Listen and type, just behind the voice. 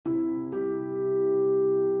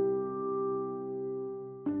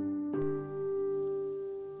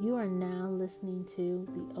listening to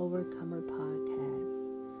the Overcomer Podcast,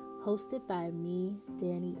 hosted by me,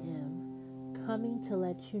 Danny M., coming to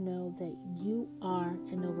let you know that you are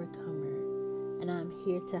an overcomer, and I'm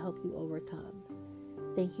here to help you overcome.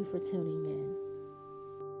 Thank you for tuning in.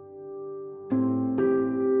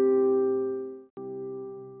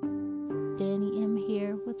 Danny M.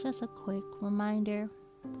 here with just a quick reminder.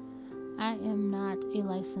 I am not a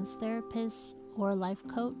licensed therapist or life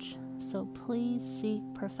coach, so please seek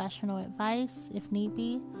professional advice if need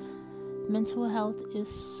be. Mental health is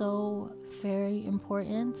so very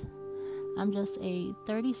important. I'm just a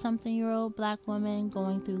 30-something-year-old Black woman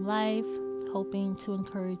going through life, hoping to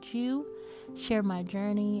encourage you, share my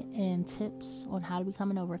journey, and tips on how to become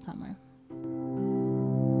an overcomer.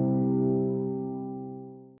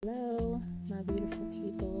 Hello, my beautiful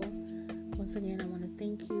people. Once again, I want to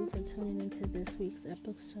thank you for tuning into this week's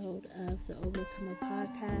episode of the Overcomer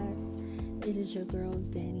Podcast. It is your girl,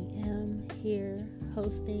 Danny M., here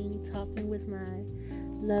hosting, talking with my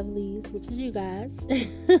lovelies, which is you guys.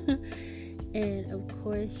 And of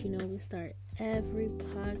course, we start every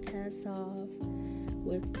podcast off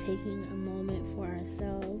with taking a moment for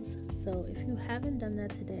ourselves. So if you haven't done that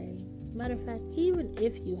today, matter of fact, even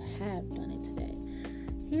if you have done it today,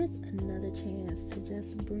 here's another chance to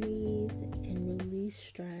just breathe and release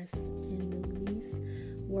stress and release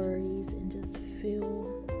worries and just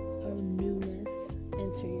feel a newness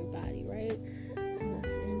enter your body, right? So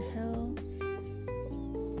let's inhale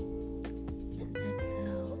and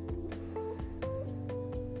exhale.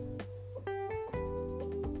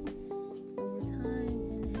 One more time,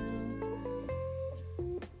 inhale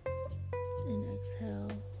and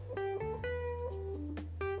exhale.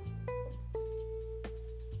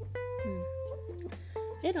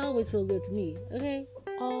 It always feels good to me, okay?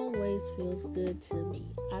 Always feels good to me.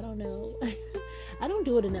 I don't know. I don't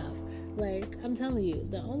do it enough. Like, I'm telling you,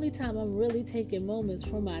 the only time I'm really taking moments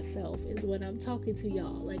for myself is when I'm talking to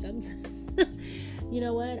y'all. Like, you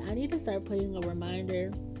know what? I need to start putting a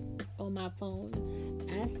reminder on my phone,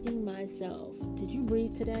 asking myself, did you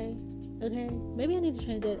breathe today? Okay? Maybe I need to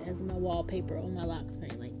change that as my wallpaper on my lock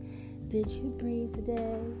screen. Like, did you breathe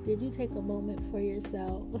today? Did you take a moment for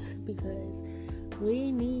yourself? Because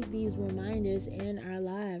we need these reminders in our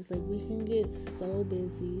lives. Like, we can get so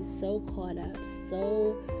busy, so caught up,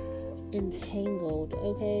 so entangled,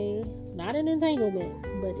 okay? Not an entanglement,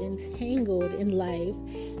 but entangled in life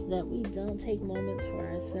that we don't take moments for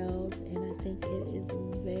ourselves. And I think it is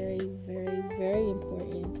very, very, very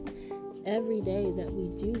important every day that we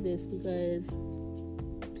do this, because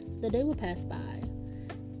the day will pass by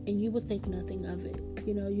and you would think nothing of it.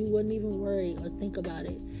 You wouldn't even worry or think about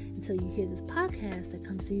it until you hear this podcast that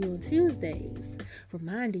comes to you on Tuesdays,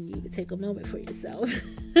 reminding you to take a moment for yourself.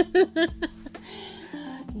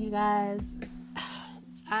 You guys,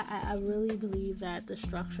 I really believe that the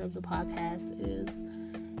structure of the podcast is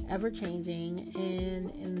ever-changing,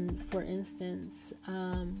 and for instance,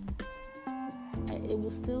 it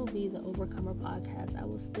will still be the Overcomer Podcast. I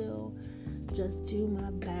will still just do my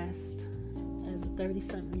best as a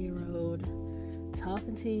 30-something-year-old,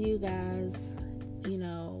 talking to you guys,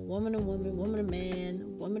 woman to woman, woman to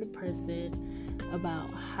man, woman to person,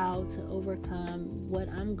 about how to overcome what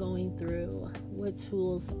I'm going through, what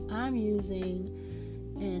tools I'm using,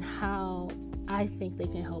 and how I think they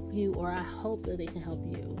can help you, or I hope that they can help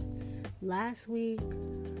you. Last week,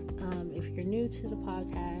 if you're new to the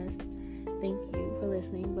podcast, thank you for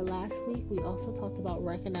listening. But last week, we also talked about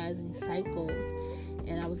recognizing cycles.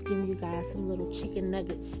 And I was giving you guys some little chicken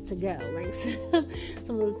nuggets to go, like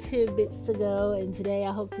some little tidbits to go. And today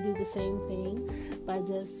I hope to do the same thing by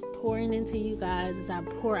just pouring into you guys as I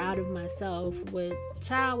pour out of myself with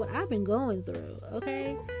what I've been going through,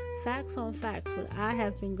 okay? Facts on facts, what I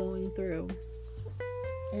have been going through.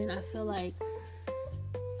 And I feel like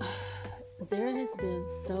there has been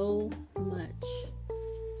so much.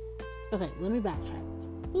 Okay, let me backtrack.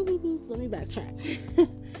 Let me backtrack.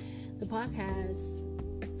 The podcast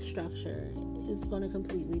structure is going to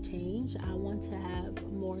completely change. I want to have a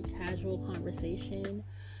more casual conversation,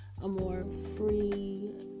 a more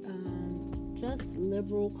free, just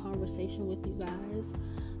liberal conversation with you guys.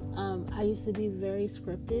 I used to be very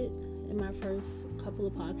scripted in my first couple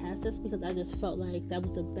of podcasts, just because I just felt like that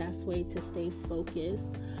was the best way to stay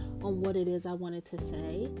focused on what it is I wanted to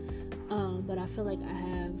say. But I feel like I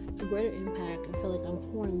have a greater impact. I feel like I'm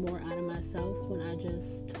pouring more out of myself when I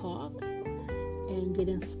just talk and get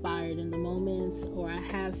inspired in the moments, or I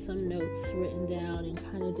have some notes written down and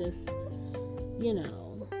kind of just,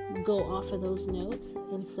 go off of those notes.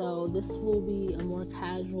 And so this will be a more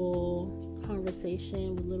casual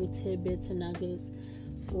conversation with little tidbits and nuggets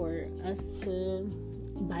for us to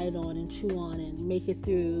bite on and chew on and make it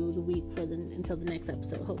through the week until the next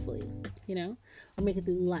episode, hopefully, or make it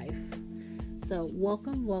through life. So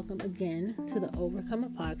welcome again to the Overcomer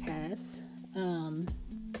Podcast.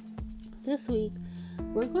 This week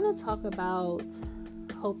we're going to talk about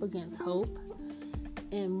hope against hope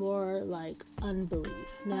and more like unbelief.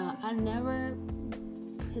 Now, I never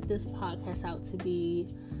put this podcast out to be,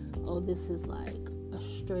 this is like a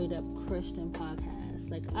straight up Christian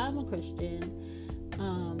podcast. Like, I'm a Christian,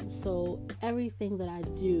 so everything that I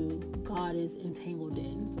do, God is entangled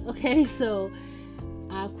in. Okay, so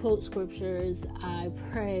I quote scriptures, I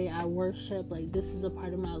pray, I worship. Like, this is a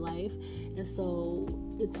part of my life, and so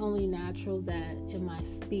it's only natural that in my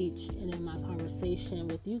speech and in my conversation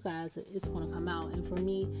with you guys, it's going to come out. And for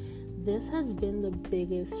me, this has been the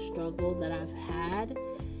biggest struggle that I've had,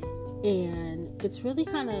 and it's really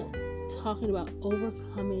kind of talking about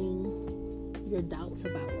overcoming your doubts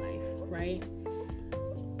about life, right?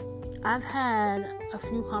 I've had a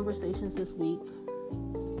few conversations this week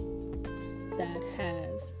that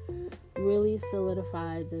has really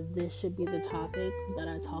solidified that this should be the topic that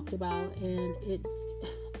I talked about, and it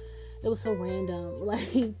was so random.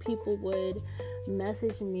 Like, people would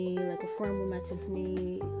message me, like a friend would message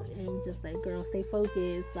me and just like, girl, stay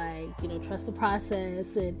focused, like, trust the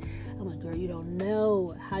process. And I'm like, girl, you don't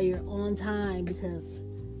know how you're on time because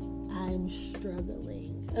I'm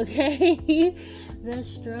struggling. Okay. The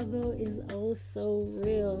struggle is oh so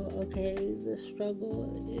real. Okay. The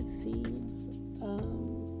struggle, it seems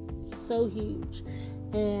so huge,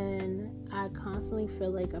 and I constantly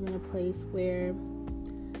feel like I'm in a place where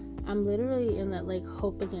I'm literally in that like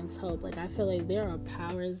hope against hope. Like, I feel like there are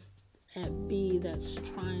powers at B that's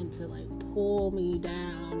trying to like pull me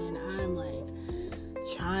down, and I'm like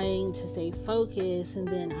trying to stay focused, and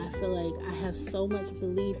then I feel like I have so much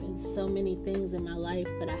belief in so many things in my life,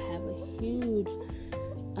 but I have a huge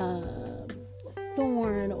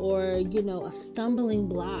thorn or a stumbling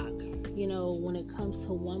block when it comes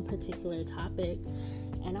to one particular topic.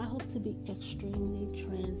 And I hope to be extremely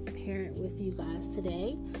transparent with you guys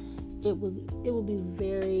today. It will be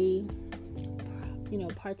very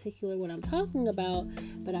particular what I'm talking about,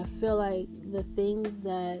 but I feel like the things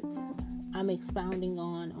that I'm expounding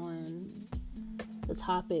on the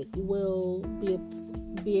topic will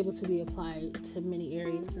be able to be applied to many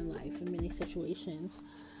areas in life and many situations.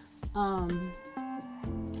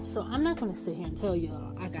 So I'm not going to sit here and tell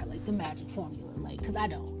y'all I got like the magic formula, like, because I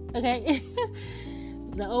don't. Okay.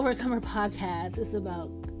 The Overcomer Podcast is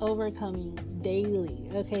about overcoming daily.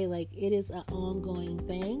 Okay, like, it is an ongoing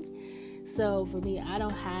thing. So for me, I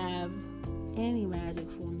don't have any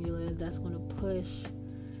magic formula that's going to push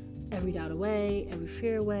every doubt away, every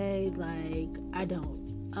fear away. Like, I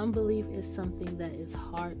don't. Unbelief is something that is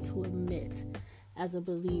hard to admit as a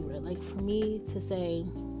believer. Like, for me to say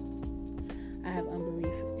I have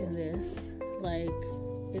unbelief in this, like,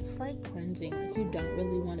 it's like cringing. Like, you don't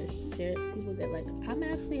really want to share it to people that, like, I'm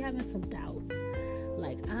actually having some doubts.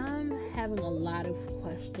 Like, I'm having a lot of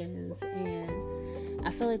questions, and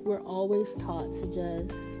I feel like we're always taught to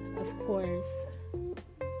just, of course,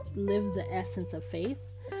 live the essence of faith,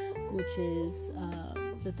 which is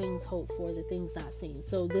the things hoped for, the things not seen.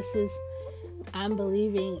 So this is, I'm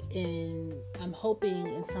hoping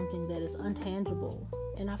in something that is untangible.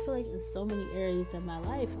 And I feel like in so many areas of my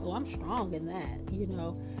life, I'm strong in that.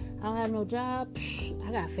 I don't have no job,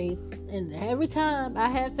 I got faith. And every time I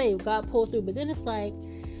have faith, God pulled through. But then it's like,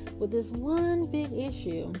 with this one big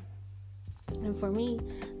issue, and for me,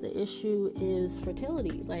 the issue is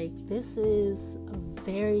fertility. Like, this is a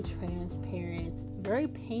very transparent, very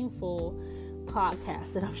painful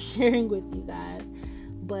podcast that I'm sharing with you guys.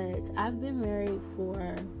 But I've been married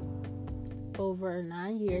for over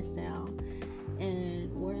 9 years now.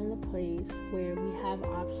 And we're in the place where we have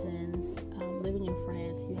options. Living in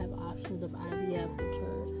France, you have options of IVF,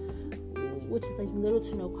 which is like little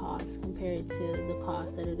to no cost compared to the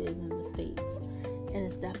cost that it is in the States. And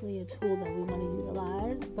it's definitely a tool that we want to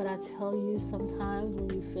utilize. But I tell you, sometimes when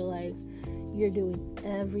you feel like you're doing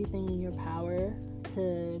everything in your power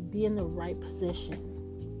to be in the right position,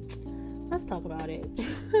 let's talk about it.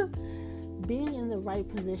 Being in the right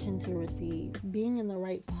position to receive, being in the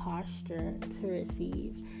right posture to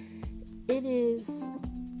receive, it is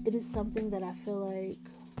something that I feel like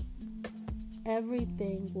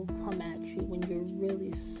everything will come at you when you're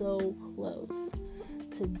really so close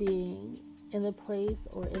to being in the place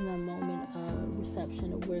or in the moment of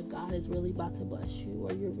reception of where God is really about to bless you,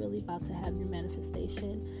 or you're really about to have your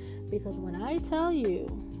manifestation. Because when I tell you,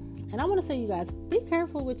 and I want to say, you guys, be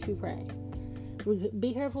careful what you pray.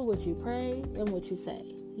 Be careful what you pray and what you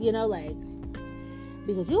say. Like,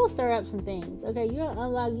 because you'll stir up some things. Okay,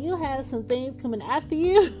 you'll have some things coming after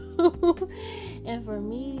you. And for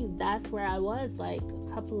me, that's where I was like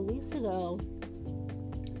a couple of weeks ago.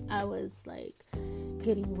 I was like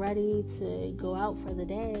getting ready to go out for the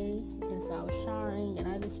day, and so I was showering and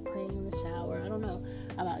I just praying in the shower. I don't know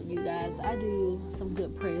about you guys, I do some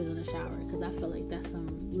good prayers in the shower because I feel like that's some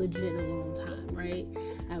legit alone time, right?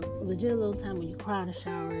 Legit alone time when you cry in the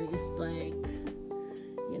shower. It's like,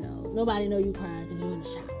 nobody know you crying because you're in the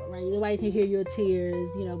shower, right? Nobody can hear your tears,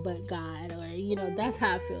 but God, or that's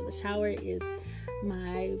how I feel. The shower is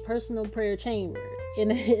my personal prayer chamber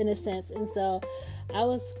in a sense. And so I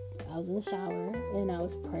was in the shower and I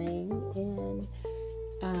was praying, and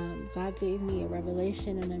God gave me a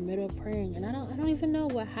revelation in the middle of praying, and I don't even know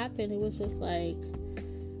what happened. It was just like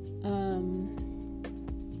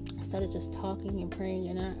I started just talking and praying,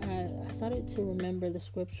 and I started to remember the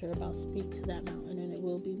scripture about speak to that mountain and it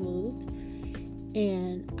will be moved.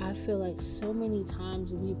 And I feel like so many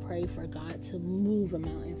times we pray for God to move a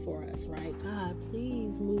mountain for us, right? God,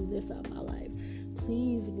 please move this out of my life.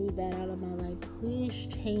 Please move that out of my life. Please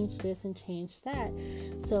change this and change that.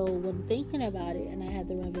 So when thinking about it, and I had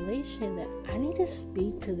the revelation that I need to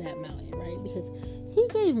speak to that mountain, right? Because He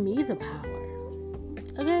gave me the power.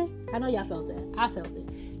 Okay? I know y'all felt that. I felt it.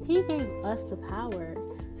 He gave us the power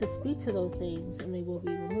to speak to those things and they will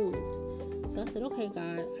be removed. So I said, okay,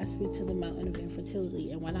 God, I speak to the mountain of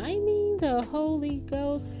infertility. And when I mean the Holy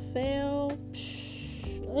Ghost fell,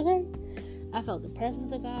 okay, I felt the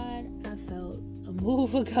presence of God. I felt a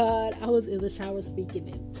move of God. I was in the shower speaking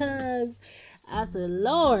in tongues. I said,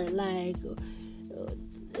 Lord, like,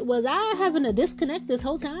 was I having a disconnect this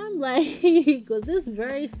whole time? Like, was this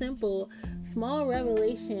very simple, small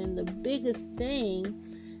revelation the biggest thing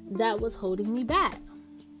that was holding me back?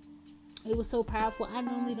 It was so powerful. I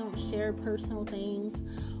normally don't share personal things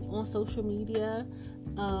on social media,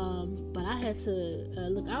 but I had to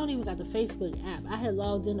look. I don't even got the Facebook app. I had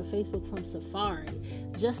logged into Facebook from Safari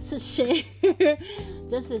just to share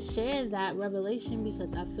that revelation,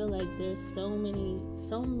 because I feel like there's so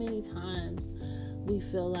many times we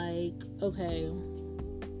feel like, okay,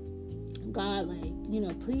 God, like,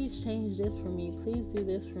 please change this for me, please do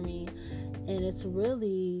this for me, and it's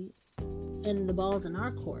really, and the ball's in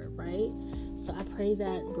our court, right? So I pray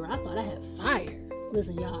that, girl, I thought I had fire.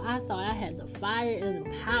 Listen, y'all, I thought I had the fire and the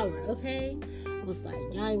power, okay? I was like,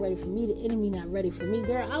 y'all ain't ready for me. The enemy not ready for me.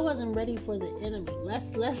 Girl, I wasn't ready for the enemy.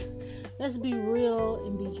 Let's be real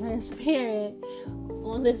and be transparent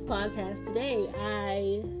on this podcast today.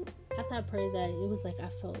 After I prayed that, it was like I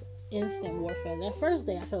felt instant warfare. That first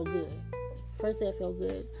day, I felt good.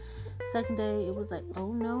 Second day, it was like,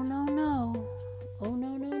 oh, no. Oh,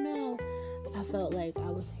 no. I felt like I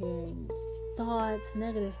was hearing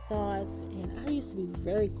negative thoughts, and I used to be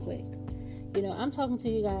very quick. I'm talking to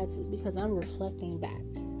you guys because I'm reflecting back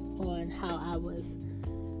on how I was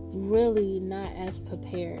really not as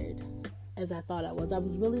prepared as I thought I was. I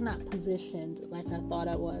was really not positioned like I thought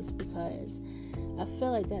I was, because I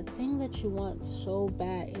feel like that thing that you want so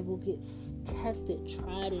bad, it will get tested,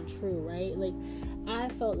 tried and true, right? Like, I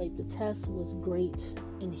felt like the test was great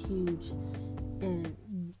and huge, and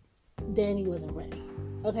Danny wasn't ready.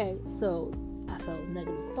 Okay, so I felt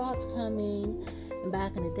negative thoughts coming, and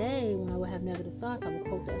back in the day when I would have negative thoughts, I would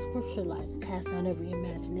quote that scripture like, cast down every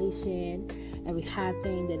imagination, every high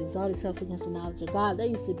thing that exalted itself against the knowledge of God. That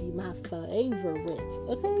used to be my favorites,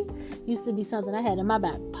 okay? Used to be something I had in my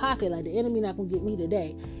back pocket, like the enemy not gonna get me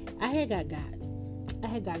today. I had got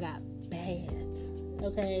bad,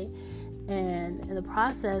 okay? And in the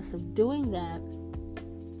process of doing that,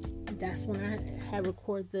 that's when I had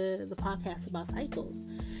recorded the podcast about cycles.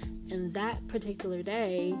 And that particular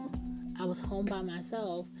day, I was home by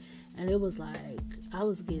myself, and it was like I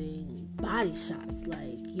was getting body shots.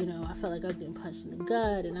 Like, I felt like I was getting punched in the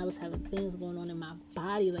gut, and I was having things going on in my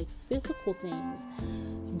body, like physical things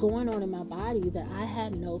going on in my body that I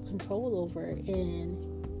had no control over. And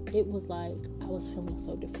it was like I was feeling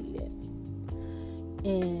so defeated.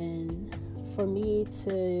 And for me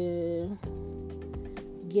to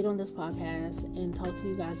get on this podcast and talk to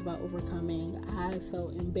you guys about overcoming, I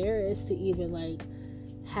felt embarrassed to even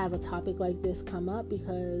have a topic like this come up,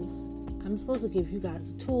 because I'm supposed to give you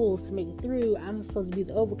guys the tools to make it through. I'm supposed to be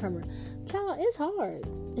the overcomer. Child, it's hard.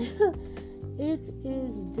 It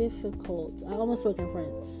is difficult. I almost spoke in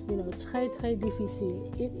French. Très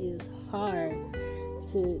difficile. It is hard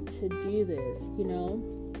to do this,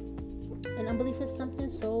 And unbelief is something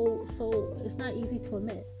so it's not easy to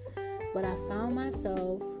admit. But I found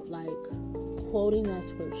myself quoting that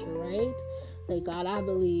scripture, right? Like, God, I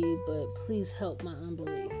believe, but please help my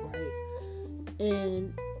unbelief, right?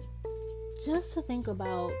 And just to think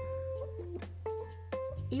about,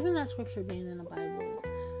 even that scripture being in the Bible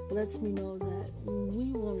lets me know that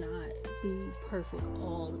we will not be perfect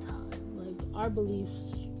all the time. Like, our belief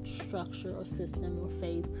structure or system or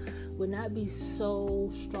faith would not be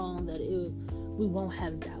so strong that we won't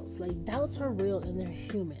have doubts. Like, doubts are real and they're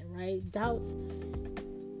human, right? Doubts,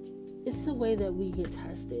 it's the way that we get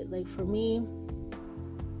tested. Like, for me,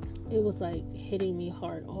 it was like hitting me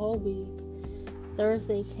hard all week.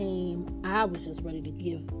 Thursday came, I was just ready to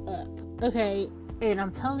give up. Okay, and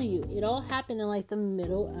I'm telling you, it all happened in like the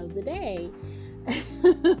middle of the day.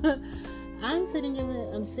 I'm sitting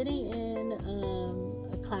in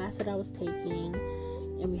a class that I was taking,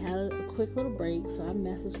 and we had a quick little break. So I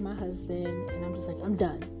messaged my husband, and I'm just like, I'm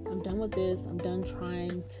done with this. I'm done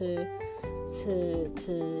trying to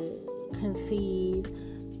conceive.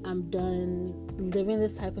 I'm done living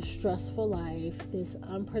this type of stressful life, this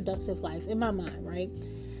unproductive life in my mind, right?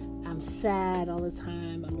 I'm sad all the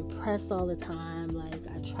time. I'm depressed all the time. Like,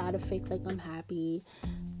 I try to fake like I'm happy.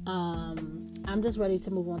 I'm just ready to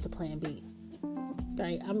move on to plan B,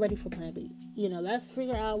 right? I'm ready for plan B. Let's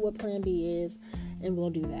figure out what plan B is, and we'll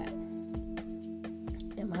do that.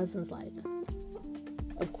 And my husband's like,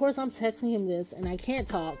 of course I'm texting him this, and I can't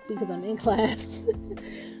talk because I'm in class.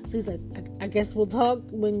 So he's like, I guess we'll talk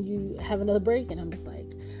when you have another break. And I'm just like,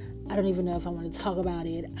 I don't even know if I want to talk about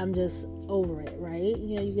it. I'm just over it, right?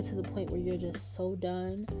 You get to the point where you're just so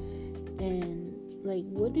done. And like,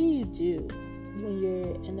 what do you do when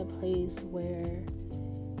you're in a place where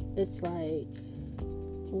it's like,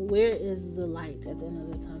 where is the light at the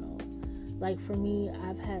end of the tunnel? Like, for me,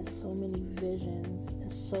 I've had so many visions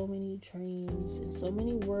and so many dreams and so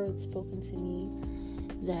many words spoken to me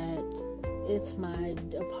that it's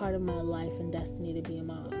a part of my life and destiny to be a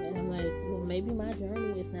mom. And I'm like, well, maybe my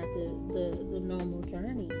journey is not the normal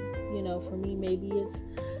journey. For me, maybe it's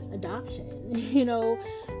adoption,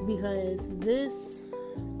 because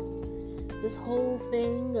this whole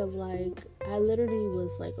thing of like, I literally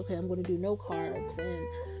was like, okay, I'm going to do no carbs. And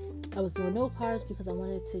I was doing no carbs because I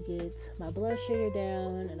wanted to get my blood sugar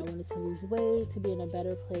down, and I wanted to lose weight, to be in a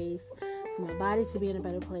better place, for my body to be in a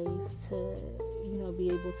better place, to be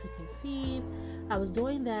able to conceive. I was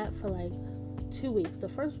doing that for like 2 weeks. The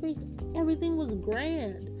first week, everything was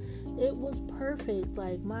grand. It was perfect.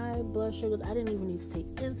 Like, my blood sugars, I didn't even need to take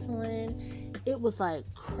insulin. It was like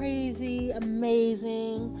crazy,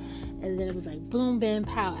 amazing. And then it was like boom, bam,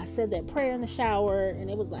 pow. I said that prayer in the shower, and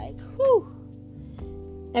it was like, whew,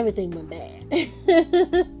 everything went bad.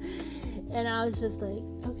 And I was just like,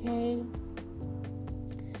 okay.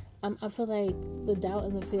 I feel like the doubt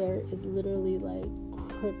and the fear is literally like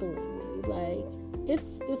crippling me. Like,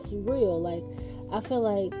 it's real. Like, I feel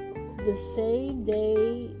like the same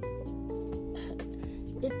day,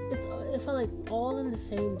 it felt like all in the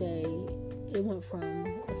same day, it went from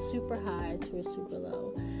a super high to a super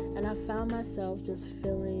low. And I found myself just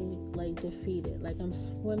feeling like defeated. Like, I'm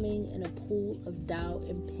swimming in a pool of doubt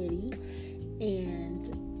and pity.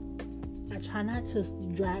 And I try not to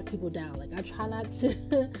drag people down. Like, I try not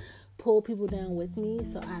to pull people down with me,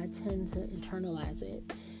 so I tend to internalize it.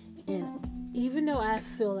 And even though I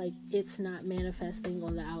feel like it's not manifesting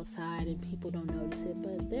on the outside and people don't notice it,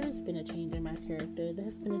 but there's been a change in my character,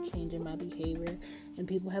 there's been a change in my behavior, and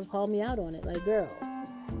people have called me out on it. Like, girl,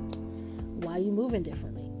 why are you moving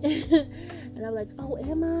differently? And I'm like, oh,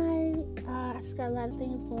 am I? I just got a lot of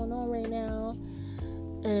things going on right now.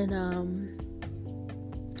 And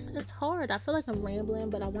it's hard. I feel like I'm rambling,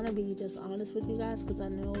 but I want to be just honest with you guys, because I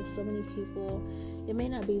know so many people, it may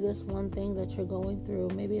not be this one thing that you're going through.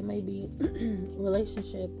 Maybe it may be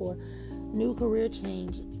relationship or new career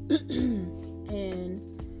change. And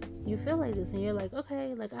you feel like this, and you're like,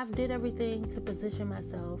 okay, like, I've did everything to position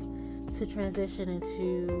myself to transition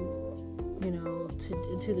into,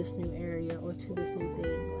 into this new area or to this new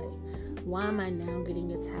thing. Like, why am I now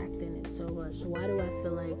getting attacked in it so much? Why do I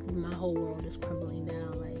feel like my whole world is crumbling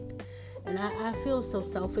down? Like, and I feel so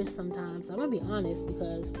selfish sometimes. I'm gonna be honest,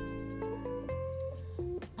 because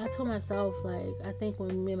I told myself, like, I think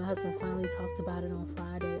when me and my husband finally talked about it on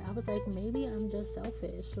Friday, I was like, maybe I'm just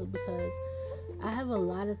selfish, because I have a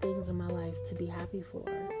lot of things in my life to be happy for.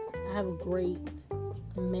 I have a great,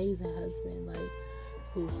 amazing husband, like,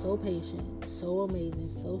 who's so patient, so amazing,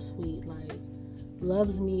 so sweet, like,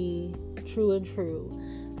 loves me true and true.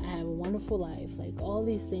 I have a wonderful life, like, all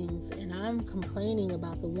these things, and I'm complaining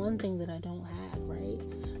about the one thing that I don't have, right?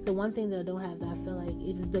 The one thing that I don't have that I feel like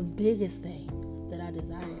it is the biggest thing that I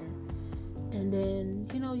desire. And then,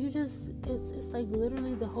 it's like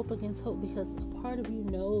literally the hope against hope, because a part of you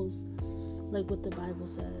knows, like, what the Bible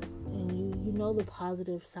says, and you know the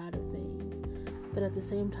positive side of things, But at the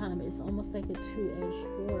same time, it's almost like a two-edged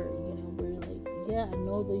sword, where like, yeah, I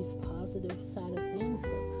know these positive side of things,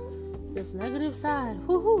 but this negative side,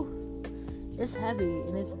 it's heavy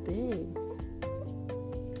and it's big.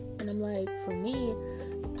 And I'm like, for me,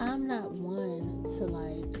 I'm not one to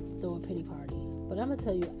like throw a pity party. But I'm going to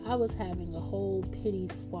tell you, I was having a whole pity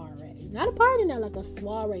soiree. Not a party, not like a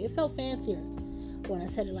soiree. It felt fancier when I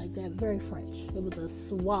said it like that. Very French. It was a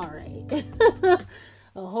soiree.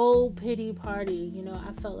 A whole pity party.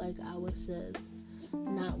 I felt like I was just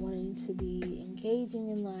not wanting to be engaging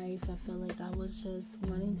in life. I felt like I was just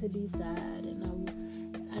wanting to be sad.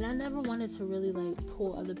 And I never wanted to really like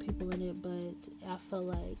pull other people in it. But I felt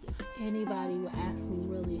like if anybody would ask me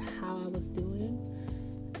really how I was doing,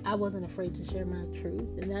 I wasn't afraid to share my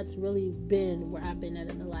truth. And that's really been where I've been at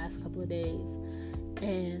in the last couple of days.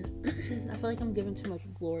 And I feel like I'm giving too much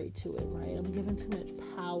glory to it, right? I'm giving too much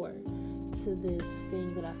power to this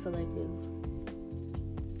thing that I feel like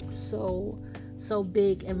is so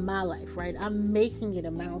big in my life, right? I'm making it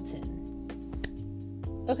a mountain.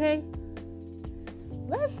 Okay?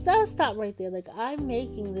 Let's stop right there. Like, I'm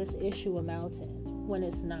making this issue a mountain when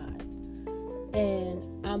it's not.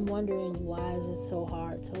 And I'm wondering, why is it so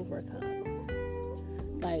hard to overcome?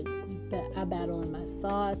 Like, I battle in my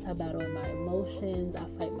thoughts, I battle in my emotions, I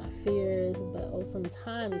fight my fears, but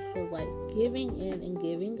sometimes it feels like giving in and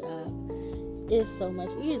giving up is so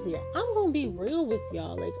much easier. I'm going to be real with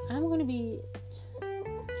y'all. Like, I'm going to be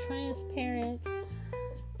transparent.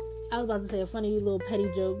 I was about to say a funny little petty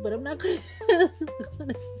joke, but I'm not going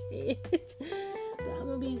to say it. But I'm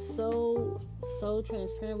going to be so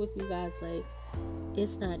transparent with you guys. Like,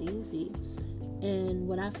 it's not easy. And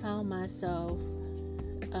when I found myself,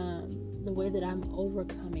 the way that I'm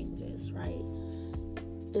overcoming this, right,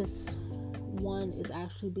 is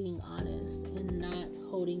actually being honest and not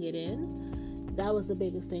holding it in. That was the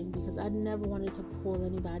biggest thing, because I never wanted to pull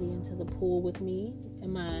anybody into the pool with me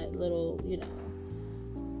in my little,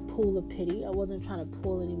 pool of pity. I wasn't trying to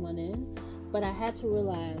pull anyone in, but I had to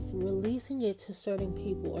realize releasing it to certain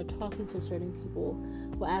people or talking to certain people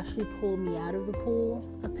will actually pull me out of the pool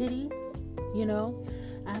of pity.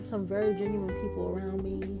 I have some very genuine people around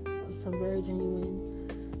me, some very genuine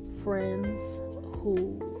friends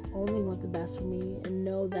who only want the best for me and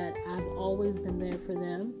know that I've always been there for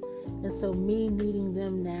them. And so me needing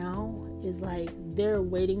them now is like they're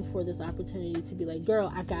waiting for this opportunity to be like,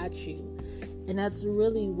 girl, I got you. And that's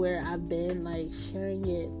really where I've been, like, sharing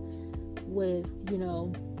it with,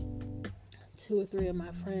 2 or 3 of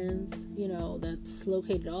my friends, that's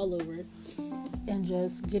located all over, and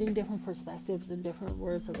just getting different perspectives and different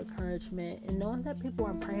words of encouragement, and knowing that people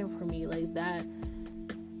are praying for me, like, that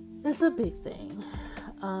is a big thing.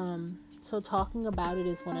 So talking about it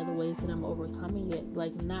is one of the ways that I'm overcoming it,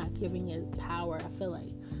 like, not giving it power. I feel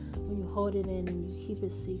like when you hold it in and you keep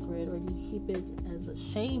it secret, or you keep it as a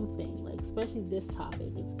shame thing, like, especially this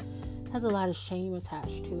topic, it has a lot of shame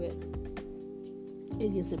attached to it.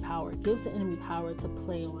 It gives it power. It gives the enemy power to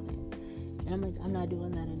play on it. And I'm like, I'm not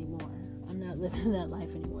doing that anymore. I'm not living that life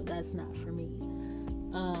anymore. That's not for me.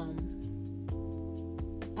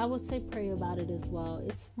 I would say pray about it as well.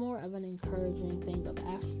 It's more of an encouraging thing of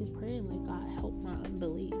actually praying, like, God, help my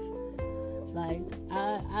unbelief. Like,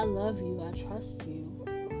 I love you. I trust you.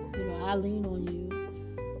 I lean on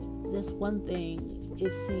you. This one thing,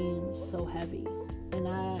 it seems so heavy. And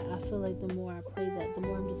I feel like the more I pray that, the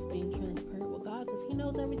more I'm just being transparent with God, because He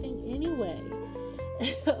knows everything anyway.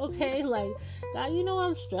 Okay? Like, God,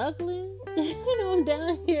 I'm struggling. I'm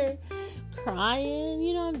down here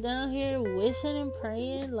crying. I'm down here wishing and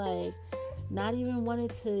praying, like, not even wanting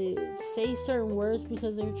to say certain words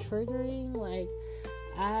because they're triggering. Like,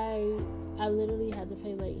 I literally had to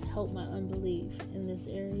pray, like, help my unbelief in this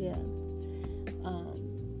area,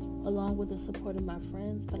 along with the support of my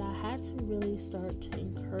friends. But I had to really start to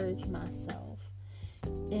encourage myself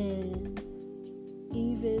and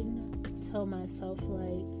even tell myself,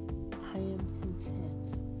 like, I am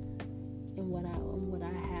content in what I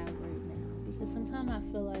have right now. Because sometimes I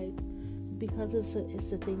feel like because it's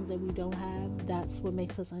the things that we don't have, that's what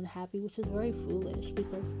makes us unhappy, which is very foolish.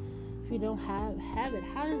 Because if you don't have it,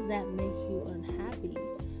 how does that make you unhappy?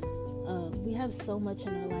 We have so much in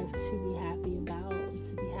our life to be happy about,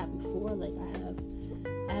 to be happy for. Like,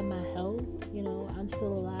 I have my health, I'm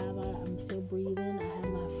still alive, I'm still breathing, I have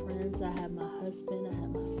my friends, I have my husband, I have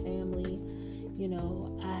my family,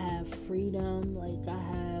 I have freedom, like, I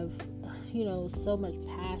have, so much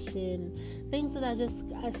passion, things that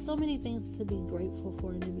I so many things to be grateful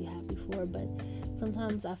for and to be happy for. But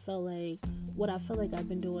sometimes I feel like what I feel like I've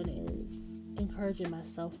been doing is encouraging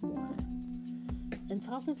myself more and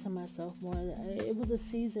talking to myself more. It was a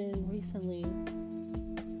season recently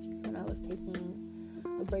when I was taking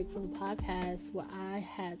a break from the podcast where I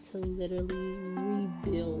had to literally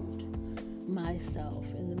rebuild myself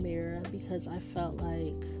in the mirror because I felt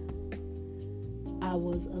like I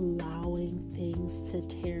was allowing things to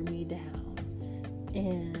tear me down.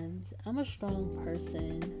 And I'm a strong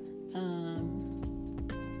person.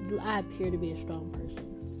 I appear to be a strong person.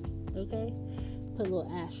 Okay? Put a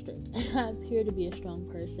little asterisk. I appear to be a strong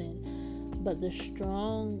person. But the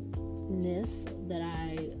strongness that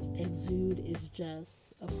I exude is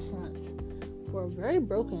just a front for a very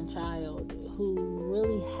broken child who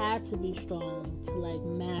really had to be strong to like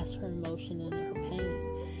mask her emotion and her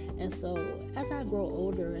pain. And so as I grow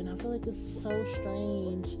older, and I feel like it's so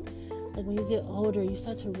strange, like when you get older, you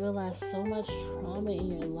start to realize so much trauma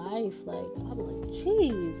in your life. Like I'll be like,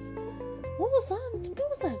 geez, what was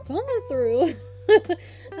I going through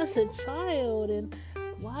as a child, and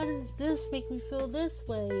why does this make me feel this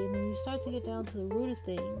way? And then you start to get down to the root of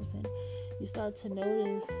things, and you start to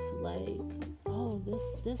notice like, oh,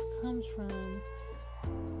 this comes from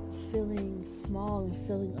feeling small and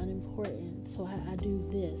feeling unimportant. So I do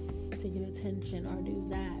this to get attention, or do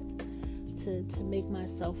that to make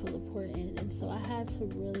myself feel important. And so I had to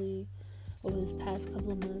really, over this past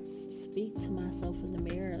couple of months, speak to myself in the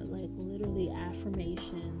mirror, like literally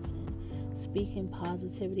affirmations and speaking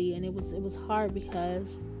positivity. And it was hard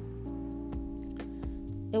because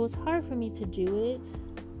it was hard for me to do it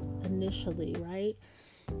initially, right?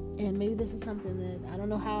 And maybe this is something that I don't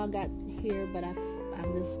know how I got here, but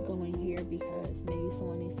I'm just going here because maybe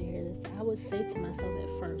someone needs to hear this. I would say to myself at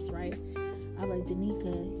first, right? I'm like,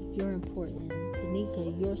 Danica, you're important.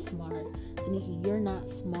 Danica, you're smart. Danica, you're not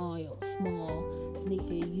small.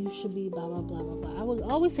 Danica, you should be blah, blah, blah, blah, blah. I would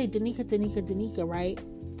always say Danica, right?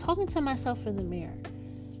 Talking to myself in the mirror.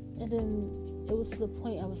 And then it was to the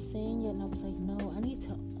point I was saying it, and I was like, no, I need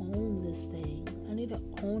to own this thing. I need to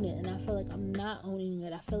own it. And I feel like I'm not owning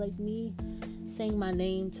it. I feel like me saying my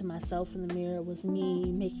name to myself in the mirror was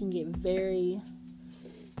me making it very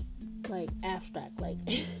like abstract, like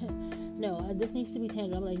no, this needs to be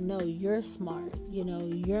tangible. I'm like, no, you're smart,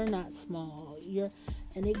 you're not small,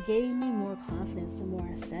 and it gave me more confidence the more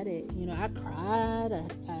I said it. I cried,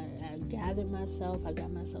 I gathered myself, I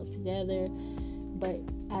got myself together, but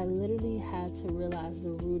I literally had to realize the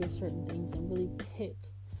root of certain things and really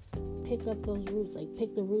pick up those roots, like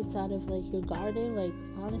pick the roots out of like your garden, like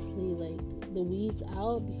honestly, like the weeds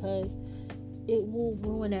out, because it will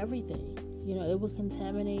ruin everything. It will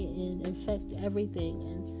contaminate and infect everything.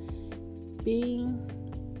 And being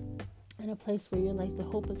in a place where you're like the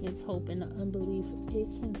hope against hope and the unbelief, it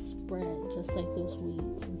can spread just like those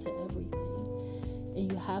weeds into everything.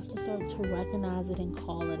 And you have to start to recognize it and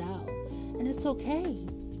call it out. And it's okay,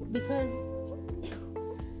 because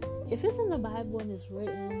if it's in the Bible and it's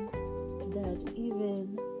written that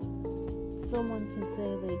even someone can say,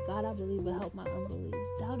 like, God, I believe, but help my unbelief.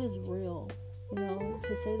 Doubt is real.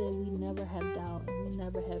 To say that we never have doubt and we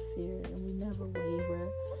never have fear and we never waver,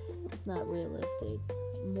 it's not realistic.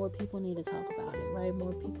 More people need to talk about it, right?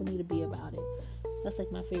 More people need to be about it. That's like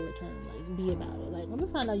my favorite term, like be about it. Like, let me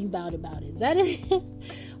find out you about it. That is,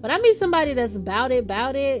 when I meet somebody that's about it,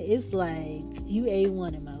 it's like you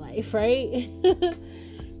A1 in my life, right?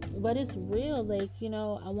 But it's real. Like,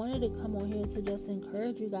 I wanted to come on here to just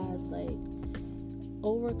encourage you guys, like,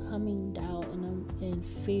 overcoming doubt and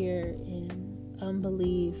fear and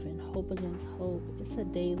unbelief and hope against hope. It's a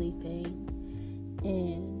daily thing.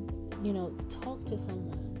 And, talk to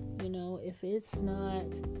someone. If it's not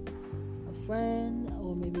a friend,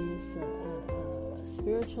 or maybe it's a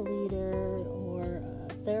spiritual leader or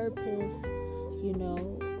a therapist,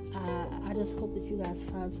 I just hope that you guys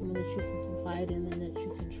find someone that you can confide in and that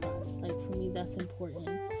you can trust. Like, for me, that's important,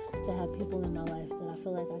 to have people in my life that I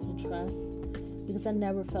feel like I can trust, because I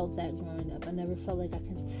never felt that growing up. I never felt like I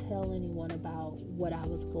could tell anyone about what I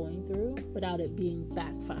was going through without it being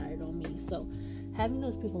backfired on me. So having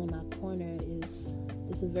those people in my corner is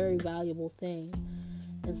a very valuable thing.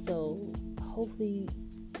 And so hopefully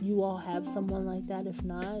you all have someone like that. If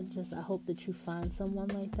not, I hope that you find someone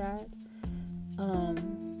like that.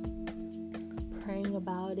 Praying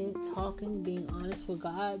about it, talking, being honest with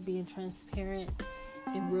God, being transparent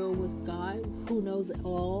and real with God, who knows it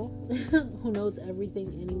all, who knows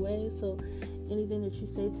everything anyway. So anything that you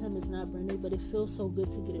say to him is not brand new, but it feels so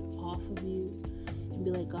good to get it off of you and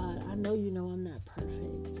be like, God, I know I'm not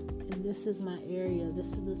perfect, and this is my area, this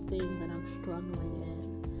is the thing that I'm struggling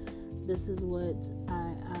in, this is what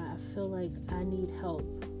I feel like I need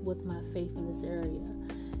help with my faith in this area.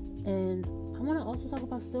 And I want to also talk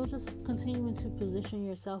about still just continuing to position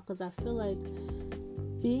yourself, because I feel like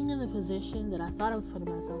being in the position that I thought I was putting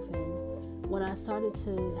myself in, when I started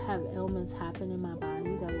to have ailments happen in my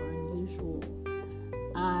body that were unusual,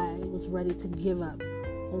 I was ready to give up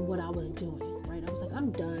on what I was doing, right? I was like,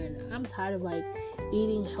 I'm done. I'm tired of like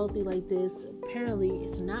eating healthy like this. Apparently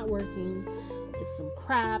it's not working. It's some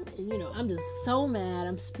crap. And I'm just so mad.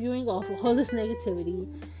 I'm spewing off all this negativity.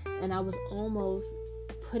 And I was almost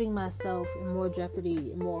putting myself in more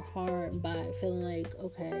jeopardy and more harm by feeling like,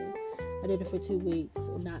 okay, I did it for 2 weeks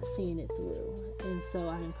and not seeing it through. And so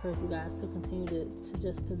I encourage you guys to continue to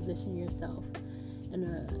just position yourself in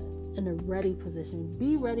a ready position.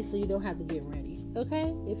 Be ready so you don't have to get ready.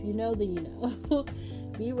 Okay? If you know, then you know.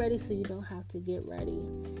 Be ready so you don't have to get ready.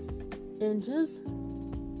 And just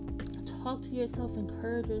talk to yourself,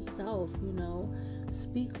 encourage yourself,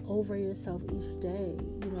 speak over yourself each day.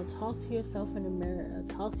 Talk to yourself in the mirror.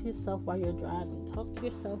 Talk to yourself while you're driving. Talk to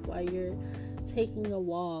yourself while you're taking a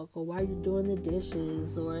walk, or while you're doing the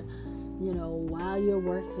dishes, or while you're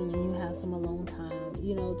working and you have some alone time.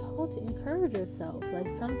 Talk to encourage yourself. Like,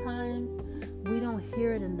 sometimes we don't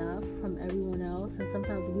hear it enough from everyone else, and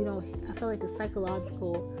sometimes we don't. I feel like it's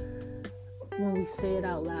psychological. When we say it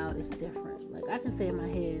out loud, it's different. Like, I can say in my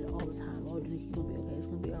head all the time, oh, it's gonna be okay, it's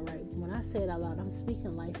gonna be all right. But when I say it out loud, I'm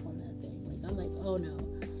speaking life on that thing. Like, I'm like, oh no,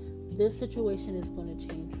 this situation is gonna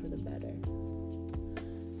change for the better.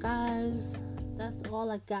 Guys, that's all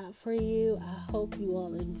I got for you. I hope you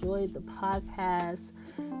all enjoyed the podcast,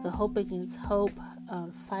 the Hope Against Hope,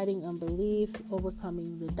 fighting unbelief,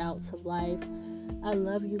 overcoming the doubts of life. I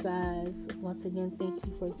love you guys. Once again, thank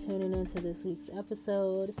you for tuning in to this week's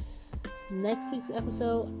episode. Next week's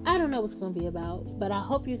episode, I don't know what's going to be about, but I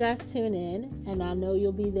hope you guys tune in, and I know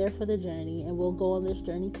you'll be there for the journey, and we'll go on this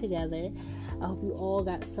journey together. I hope you all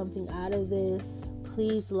got something out of this.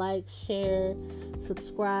 Please like, share,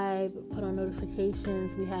 subscribe, put on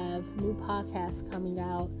notifications. We have new podcasts coming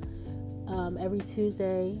out every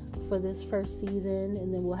Tuesday for this first season,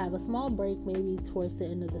 and then we'll have a small break maybe towards the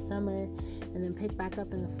end of the summer, and then pick back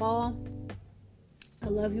up in the fall. I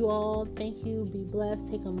love you all. Thank you. Be blessed.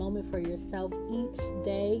 Take a moment for yourself each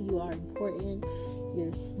day. You are important.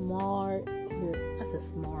 You're smart. You're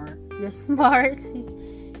smart.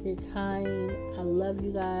 You're kind. I love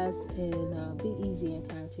you guys, and be easy and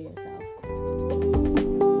kind to yourself.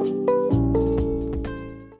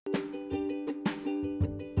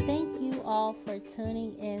 Thank you all for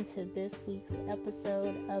tuning in to this week's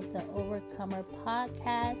episode of the Overcomer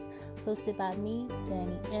Podcast, hosted by me,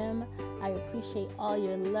 Danny M. I appreciate all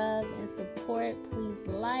your love and support. Please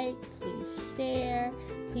like, please share,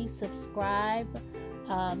 please subscribe.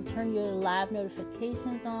 Turn your live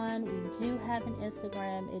notifications on. We do have an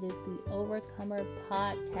Instagram. It is the Overcomer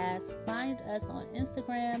Podcast. Find us on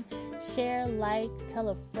Instagram. Share, like, tell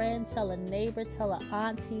a friend, tell a neighbor, tell an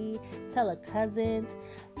auntie, tell a cousin.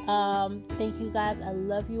 Thank you guys. I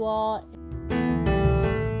love you all.